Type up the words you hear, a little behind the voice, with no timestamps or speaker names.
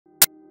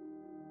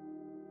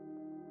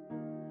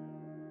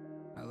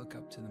back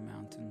up to the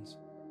mountains.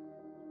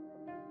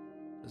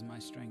 Does my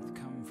strength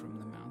come from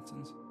the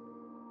mountains?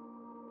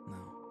 No.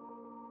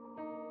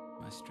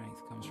 My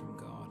strength comes from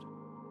God,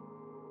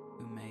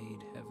 who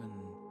made heaven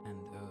and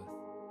earth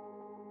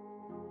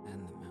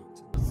and the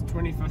mountains. It's the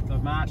 25th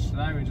of March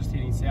today. We're just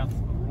heading south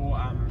for the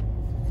Raw.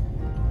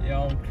 The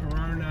old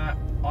Corona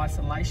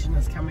isolation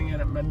is coming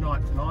in at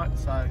midnight tonight,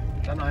 so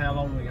don't know how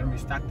long we're going to be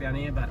stuck down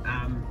here, but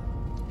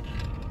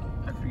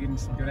hopefully getting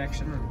some good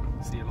action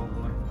and see you along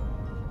the way.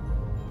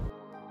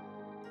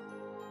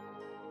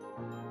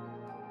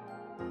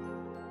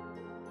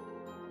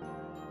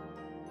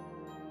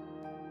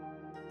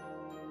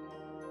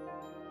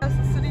 How's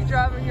the city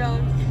driving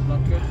going?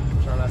 Not good.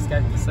 Trying to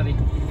escape the city.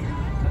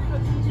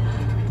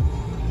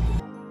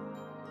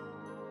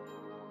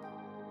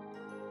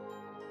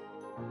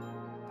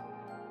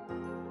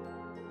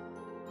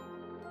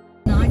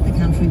 Tonight the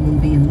country will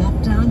be in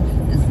lockdown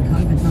as the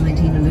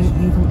COVID-19 alert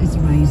level is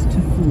raised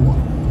to 4.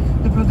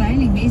 The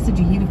prevailing message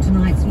ahead of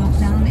tonight's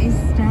lockdown is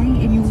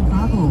stay in your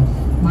bubble.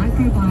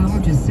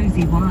 Microbiologist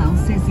Susie Wiles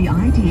says the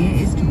idea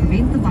is to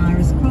prevent the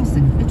virus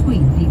crossing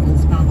between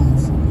people's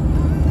bubbles.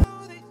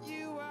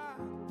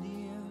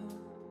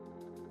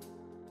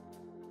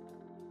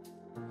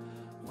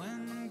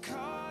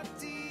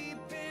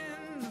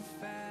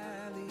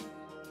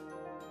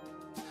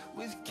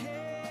 With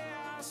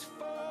chaos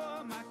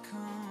for my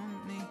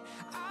company,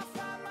 I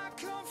find my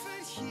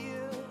comfort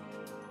here,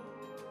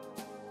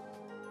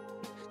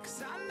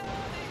 'cause I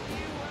know that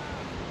you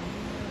are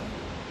here.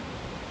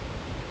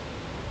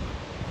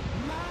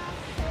 My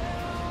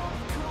help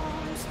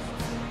comes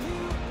from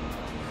you.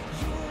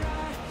 You're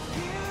right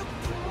here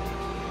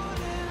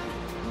pulling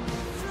me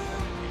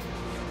through.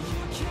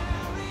 You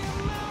carry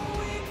my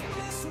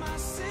weakness, my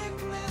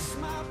sickness,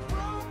 my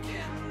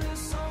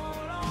brokenness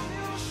all on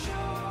your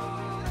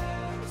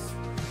shoulders.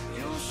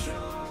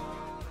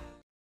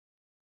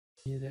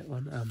 Yeah, that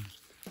one.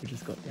 We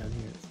just got down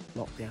here. It's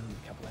locked down in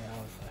a couple of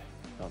hours, so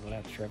not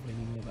allowed to travel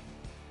anywhere, but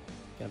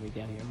gonna be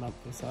down here a month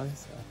or so.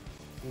 So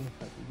yeah,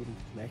 hopefully getting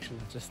some action.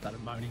 I just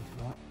started moaning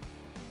tonight.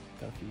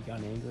 Got a few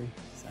going angry.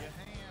 So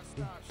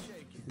yeah,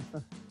 should be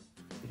fun.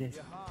 It is.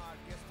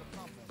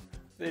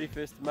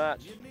 31st of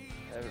March.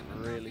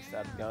 Haven't really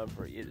started going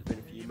for it yet. There's been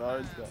a few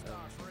moans, but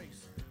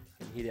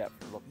can head out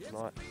for a look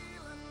tonight.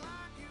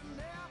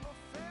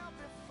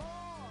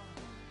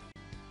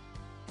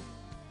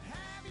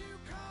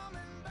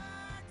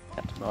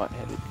 Tonight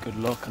had a good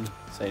look and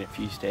seen a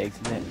few stags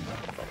and that,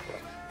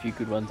 a few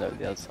good ones over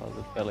the other side of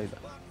the valley, but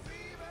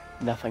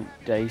nothing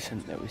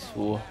decent that we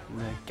saw in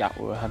the gut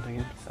we were hunting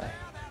in, so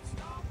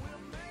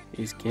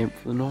here's camp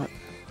for the night.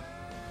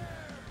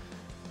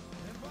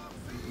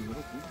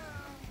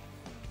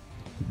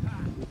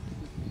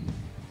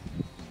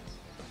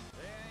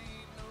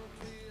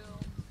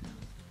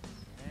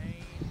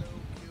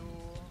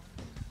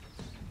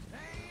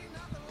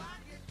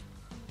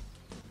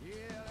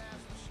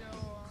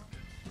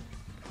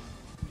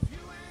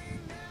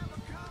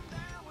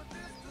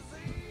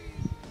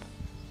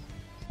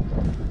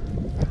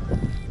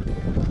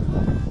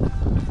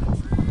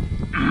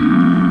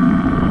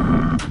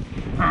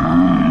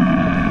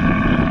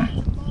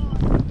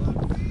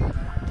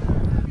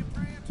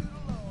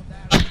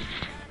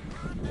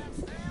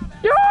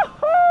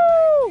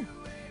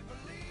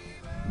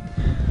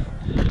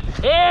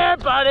 Yeah,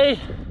 buddy!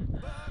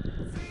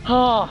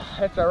 Oh,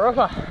 that's a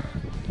ripper.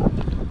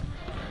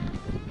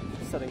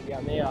 Sitting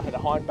down there, I had a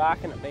hind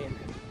barking at me, and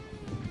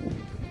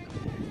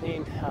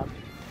then a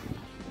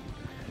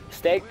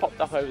stag popped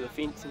up over the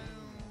fence, and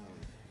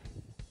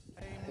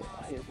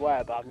he was way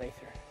above me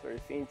through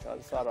the fence. I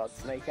decided I'd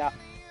sneak up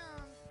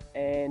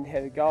and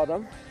have a go at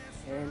him,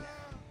 and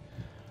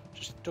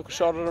just took a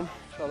shot at him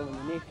in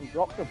the neck and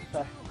dropped him.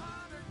 So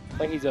I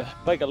think he's a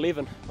big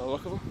 11 by the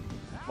look of him.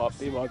 Might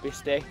be my best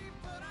stag.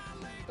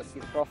 Got to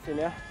get across there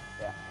now.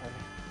 Yeah,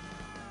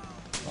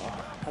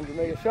 100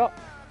 metre shot.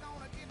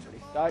 Pretty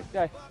stoked,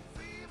 eh?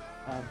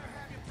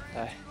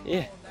 So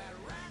yeah,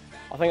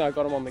 I think I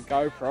got him on the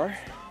GoPro,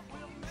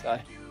 so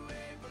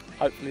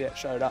hopefully that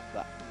showed up,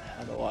 but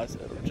otherwise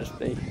it'll just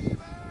be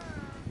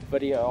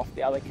video off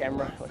the other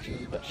camera, which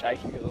is a bit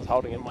shaky because I was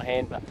holding it in my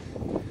hand. But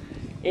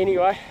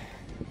anyway,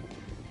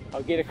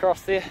 I'll get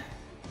across there,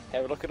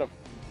 have a look at him.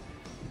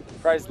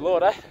 Praise the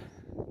Lord, eh?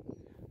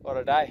 What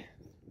a day.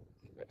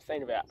 I've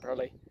seen about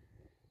probably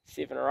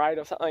 7 or 8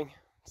 or something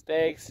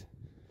stags.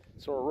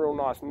 Saw a real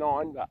nice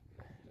 9, but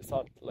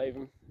decided to leave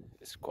him.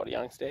 It's quite a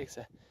young stag,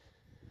 so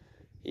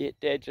yeah,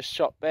 Dad just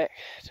shot back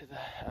to the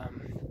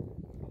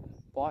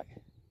bike,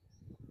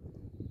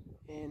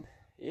 and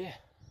yeah,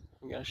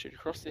 I'm going to shoot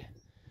across there.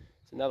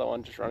 There's another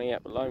one just running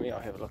out below me. I'll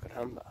have a look at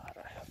him, but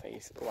I think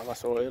he's the one I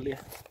saw earlier.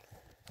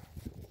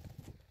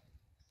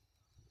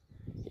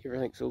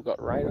 Everything's all got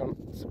rain on,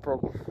 it's a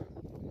problem.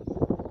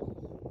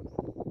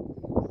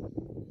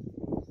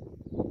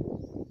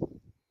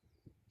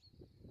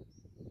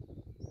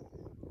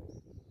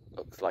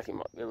 Looks like he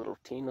might be a little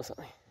 10 or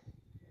something.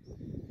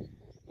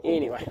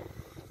 Anyway,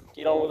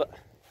 get on with it.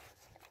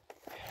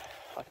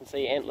 I can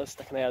see antlers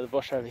sticking out of the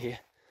bush over here.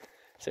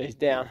 So he's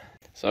down.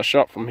 So I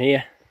shot from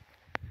here,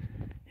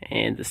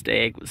 and the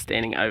stag was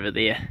standing over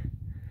there.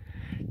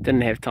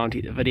 Didn't have time to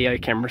get the video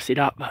camera set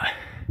up, but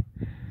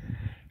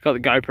got the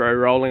GoPro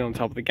rolling on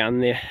top of the gun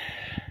there.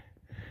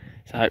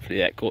 So hopefully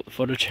that caught the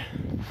footage.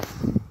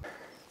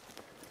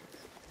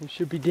 He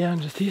should be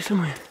down just here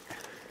somewhere.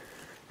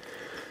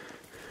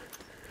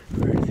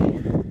 Where is he?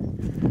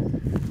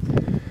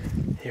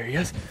 There he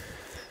is.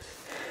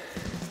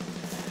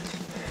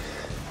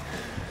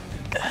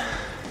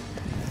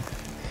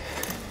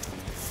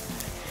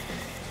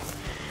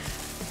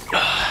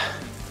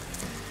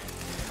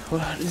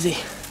 What is he?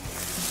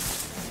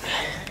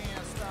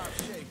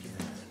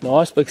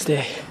 Nice big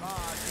stag.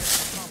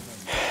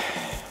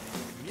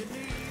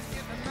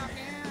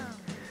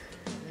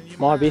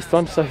 My best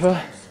one so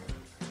far.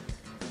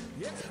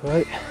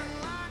 Sweet.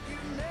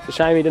 It's a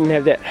shame he didn't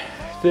have that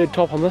third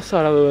top on this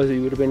side, otherwise he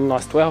would have been a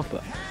nice 12,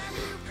 but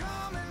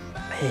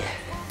yeah.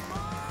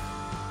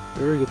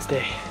 Very good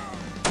stag.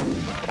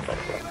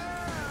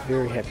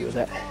 Very happy with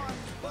that.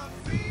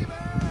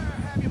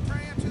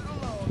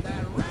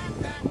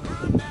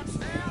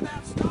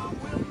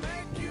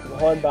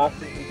 Behind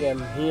Barkley down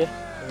here,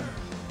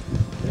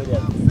 and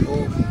down the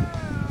floor.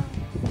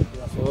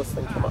 I saw this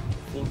thing come up the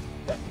thing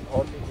back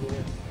behind me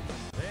here.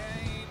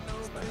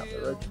 Snake up the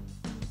ridge.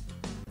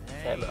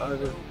 Came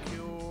over,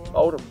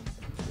 bowled him.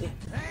 Yeah.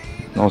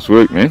 Nice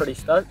work, man. Pretty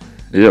stoked.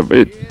 Yeah, I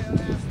bet.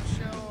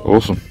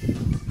 Awesome.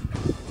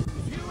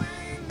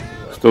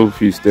 Still a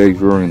few stags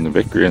roaring in the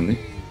background there.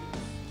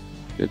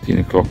 About 10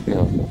 o'clock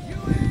now.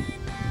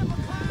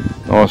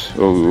 Nice,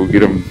 we'll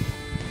get them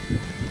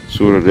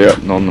sorted out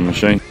and on the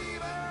machine.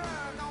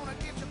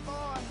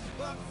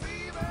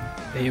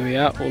 Here we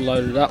are, all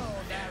loaded up.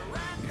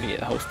 We can get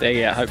the whole stag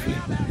out hopefully.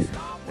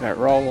 We don't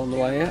roll on the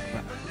way out,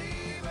 but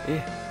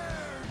yeah.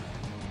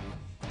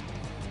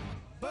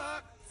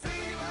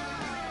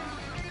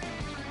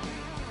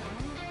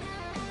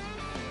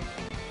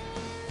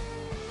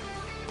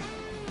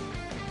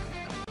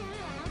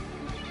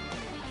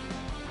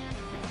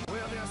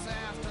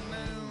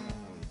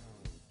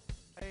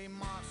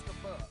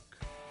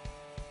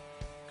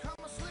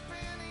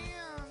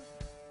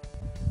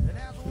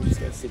 We're just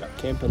going to set up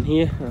camp in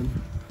here.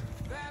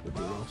 Would be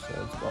a nice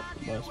side spot for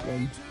most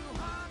ones.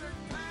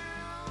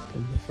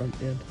 From the front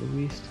down to the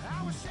west.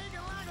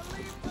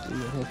 See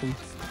what happens.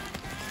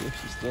 See if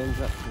she stands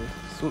up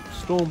to the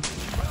storm.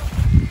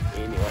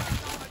 Anyway,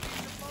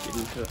 get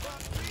into it.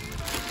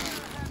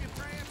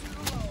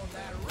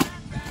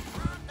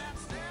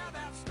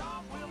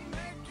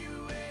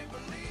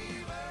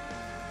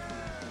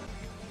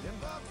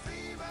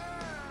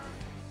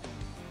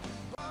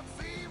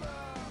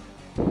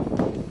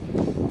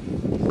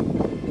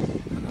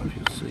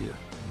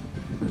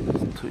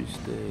 Two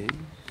stags.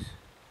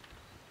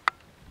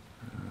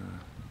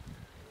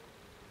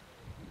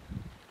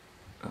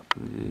 Up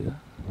there.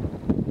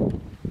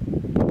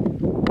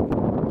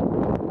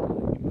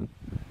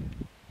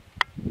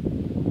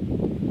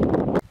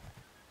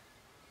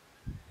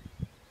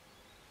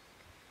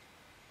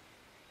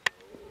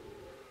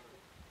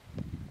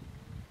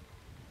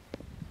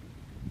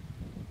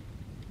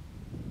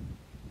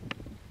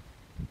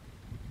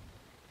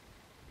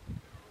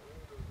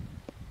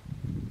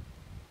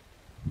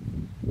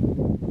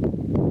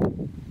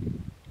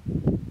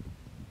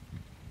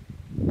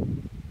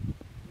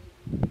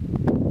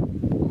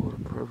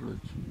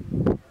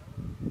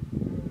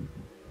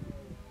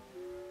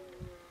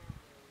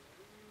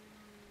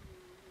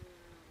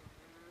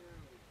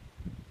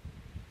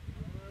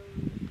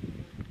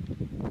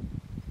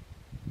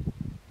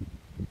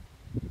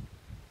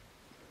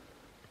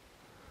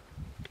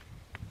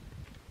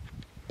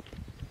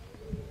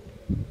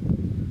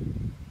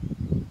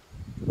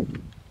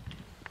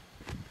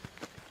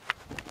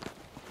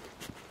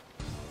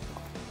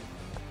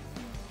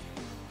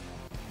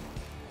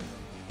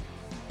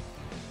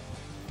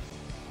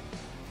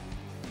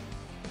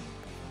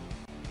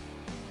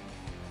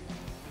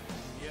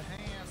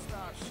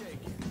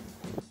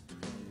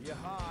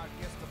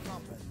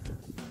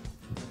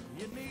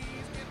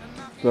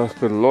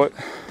 Last bit of light.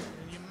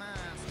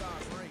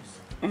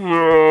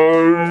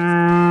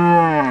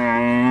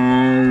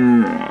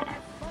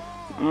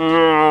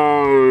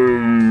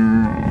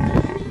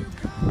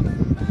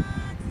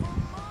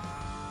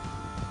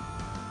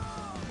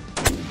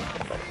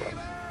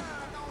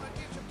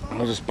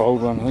 I just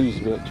bowled one, I think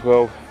he's about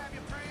 12.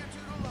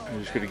 I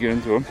just got to get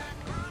into him.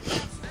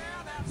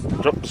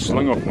 I dropped the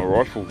sling off my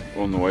rifle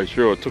on the way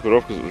through. I took it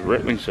off because it was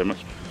rattling so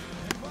much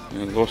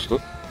and lost it.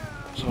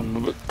 So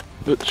I'm a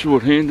bit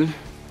short-handed.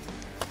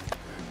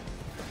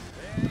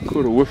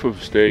 Caught a whiff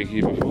of stag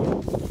here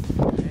before.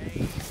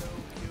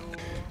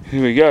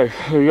 Here we go.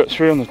 We've got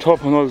 3 on the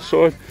top on either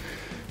side.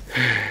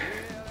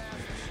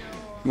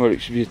 Might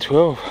actually be a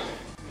 12.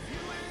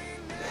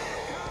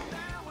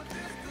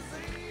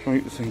 Try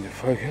and get the thing to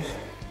focus.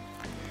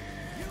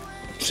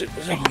 Set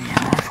this up on my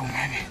rifle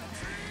maybe.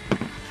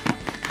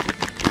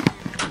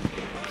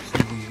 See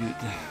if we can get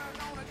it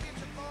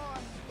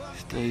to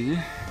stay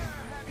there.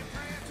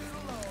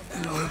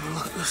 And I'll have a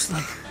look at this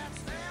thing.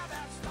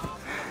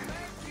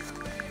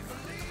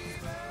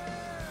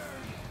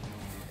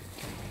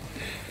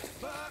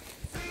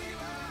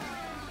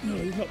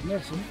 cut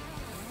this one.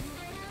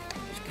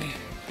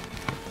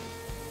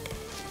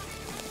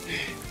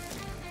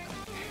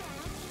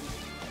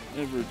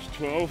 Average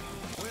 12.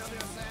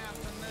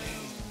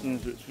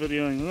 As it's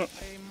videoing that.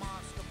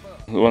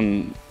 The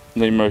one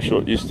Nemo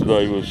shot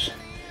yesterday was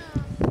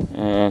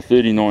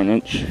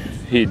 39-inch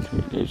head.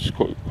 It's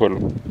quite a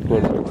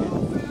big head.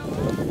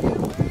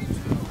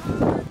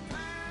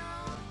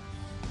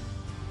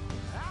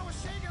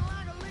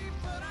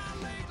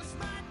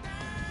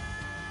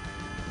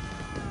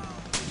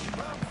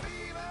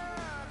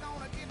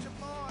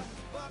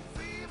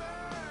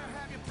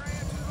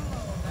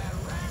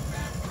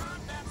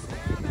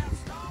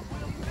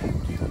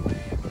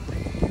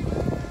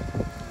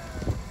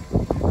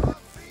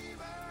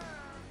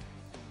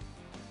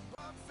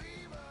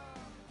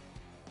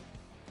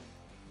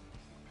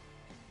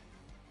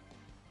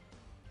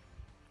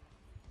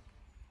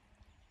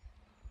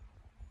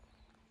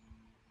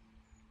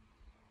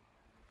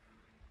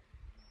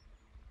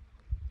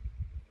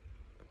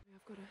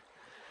 I've got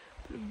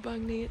a bit of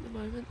bung knee at the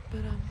moment,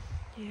 but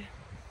yeah.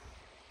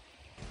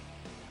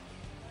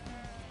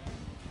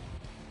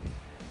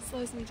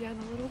 Slows me down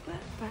a little bit,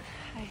 but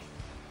hey,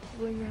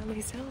 hobbling around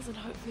these hills and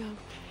hopefully I'll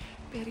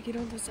be able to get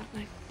onto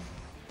something.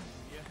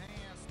 Your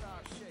hands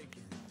start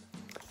shaking,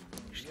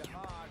 your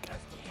heart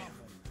gets to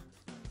pumping,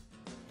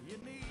 your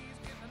knees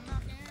get to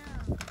knocking,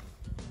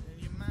 and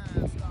your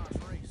mind starts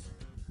racing.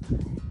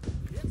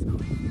 It's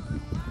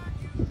feeling like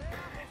you never.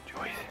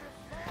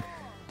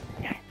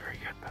 It ain't very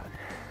good, but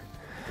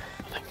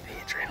I think the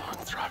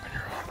adrenaline's driving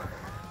her on.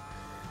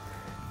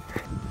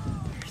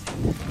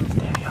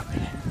 Standing up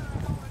there.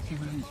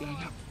 Everything's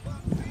going up.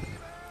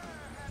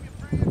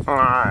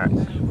 Alright.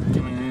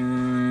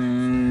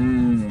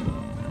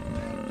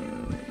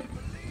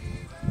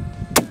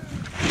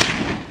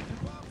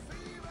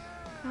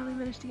 Finally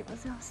managed to get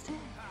myself a stand.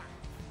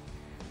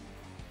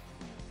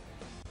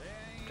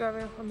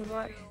 Driving up on the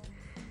bike.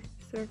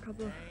 Just there are a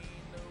couple of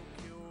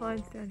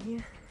lines down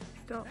here.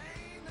 Stopped.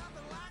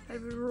 Had a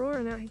bit of a roar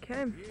and out he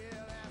came.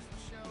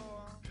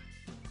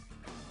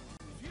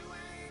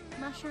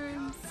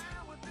 Mushrooms.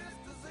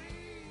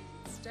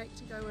 Steak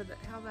to go with it.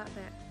 How about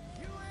that?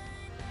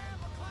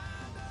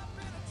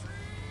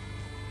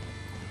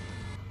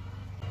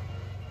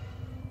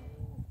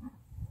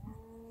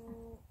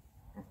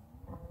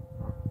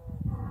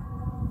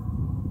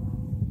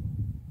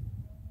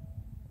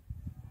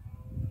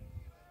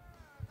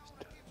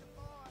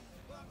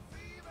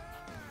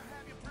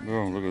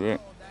 Oh, look at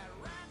that.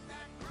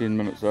 10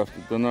 minutes after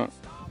dinner,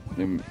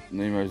 then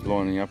Nemo's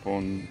lining up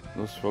on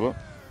this fella.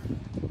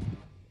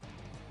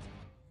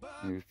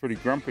 He was pretty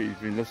grumpy. He's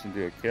been listening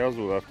to our cows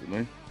all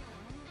afternoon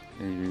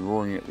and he's been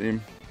roaring at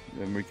them.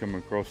 Then we come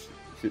across,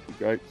 set the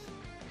gates,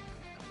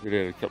 let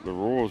out a couple of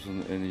roars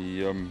and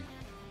he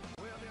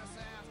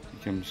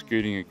comes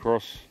scooting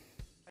across.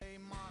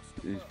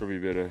 He's probably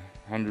about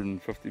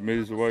 150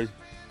 metres away,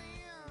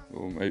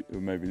 or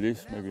maybe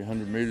less, maybe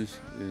 100 metres,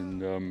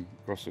 and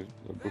across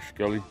a bush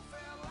gully.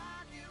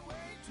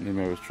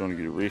 Nemo was trying to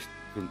get a rest,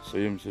 couldn't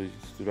see him, so he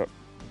stood up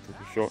and took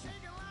a shot.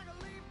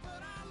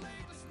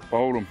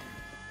 Bowled him.